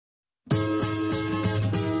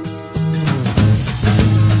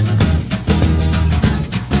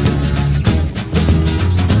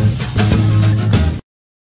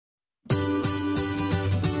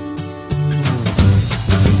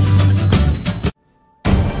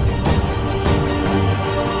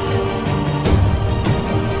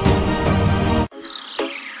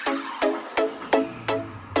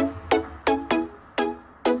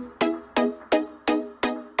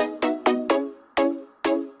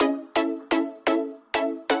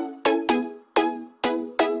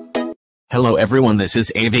Hello everyone, this is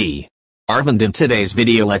AV. Arvind. In today's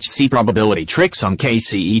video let's see probability tricks on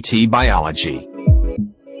Kcet biology.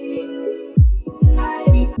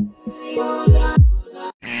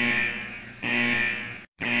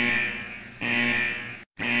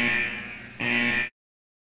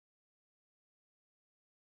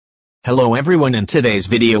 Hello everyone, in today's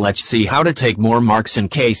video let's see how to take more marks in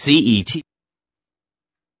Kcet.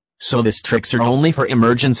 So these tricks are only for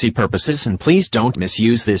emergency purposes and please don't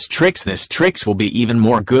misuse these tricks. These tricks will be even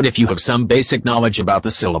more good if you have some basic knowledge about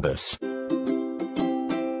the syllabus.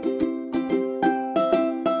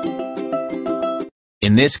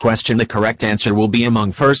 In this question the correct answer will be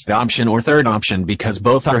among first option or third option because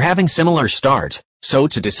both are having similar start, so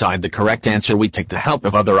to decide the correct answer we take the help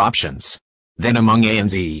of other options. Then among A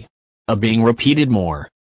and Z, A being repeated more,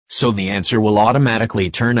 so the answer will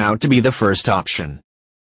automatically turn out to be the first option.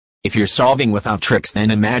 If you're solving without tricks,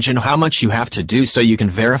 then imagine how much you have to do so you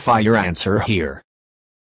can verify your answer here.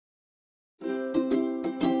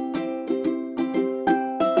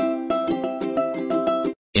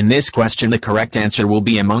 In this question the correct answer will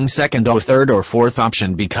be among second or third or fourth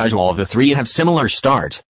option because all the three have similar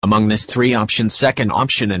start. Among these three options, second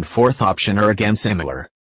option and fourth option are again similar.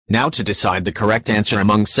 Now to decide the correct answer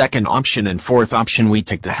among second option and fourth option we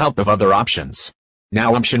take the help of other options.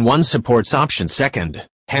 Now option 1 supports option second.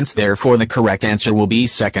 Hence therefore the correct answer will be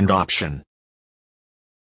second option.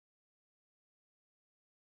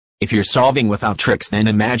 If you're solving without tricks, then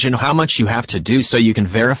imagine how much you have to do so you can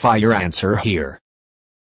verify your answer here.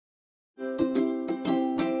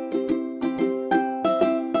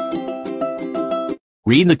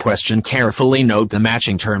 Read the question carefully, note the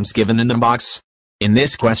matching terms given in the box. In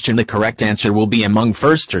this question the correct answer will be among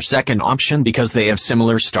first or second option because they have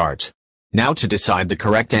similar start. Now to decide the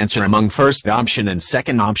correct answer among first option and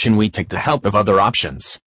second option we take the help of other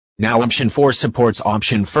options. Now option 4 supports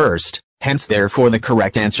option first, hence therefore the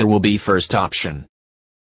correct answer will be first option.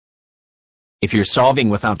 If you're solving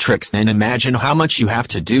without tricks, then imagine how much you have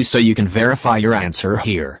to do so you can verify your answer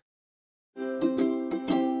here.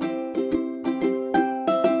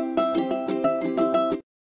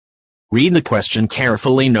 Read the question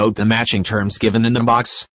carefully, note the matching terms given in the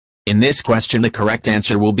box. In this question the correct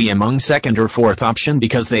answer will be among second or fourth option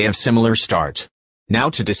because they have similar start.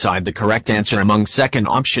 Now to decide the correct answer among second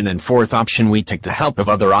option and fourth option we take the help of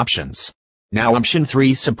other options. Now option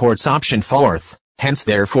 3 supports option fourth, hence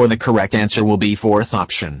therefore the correct answer will be fourth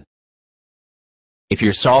option. If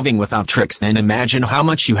you're solving without tricks, then imagine how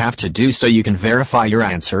much you have to do so you can verify your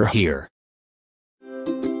answer here.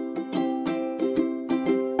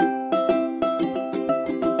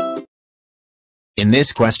 In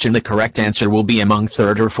this question the correct answer will be among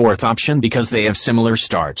third or fourth option because they have similar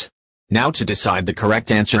start. Now to decide the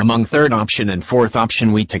correct answer among third option and fourth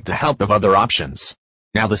option we take the help of other options.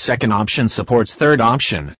 Now the second option supports third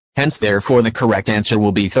option, hence therefore the correct answer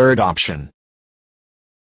will be third option.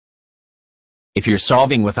 If you're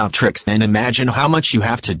solving without tricks, then imagine how much you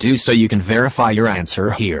have to do so you can verify your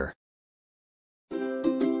answer here.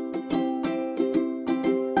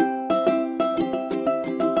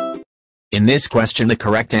 In this question the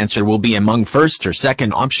correct answer will be among first or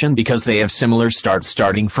second option because they have similar start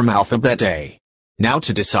starting from alphabet A. Now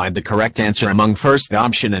to decide the correct answer among first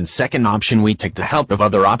option and second option we take the help of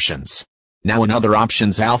other options. Now in other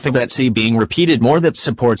options alphabet C being repeated more that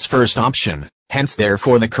supports first option, hence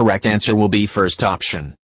therefore the correct answer will be first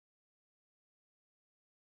option.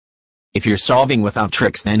 If you're solving without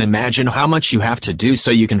tricks, then imagine how much you have to do so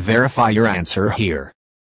you can verify your answer here.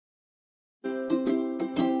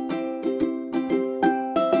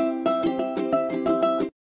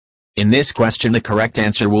 In this question the correct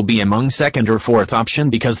answer will be among second or fourth option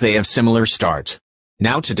because they have similar start.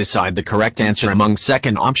 Now to decide the correct answer among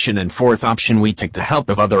second option and fourth option we take the help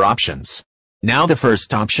of other options. Now the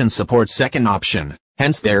first option supports second option,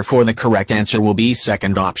 hence therefore the correct answer will be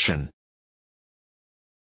second option.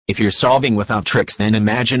 If you're solving without tricks, then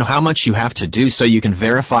imagine how much you have to do so you can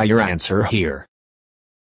verify your answer here.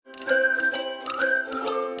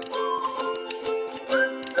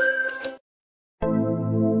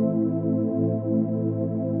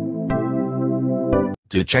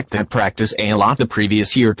 Do check that practice a lot the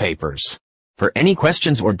previous year papers. For any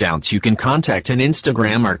questions or doubts you can contact on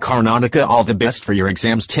Instagram or Karnataka. All the best for your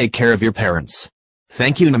exams. Take care of your parents.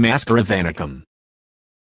 Thank you. Namaskara Vanakkam.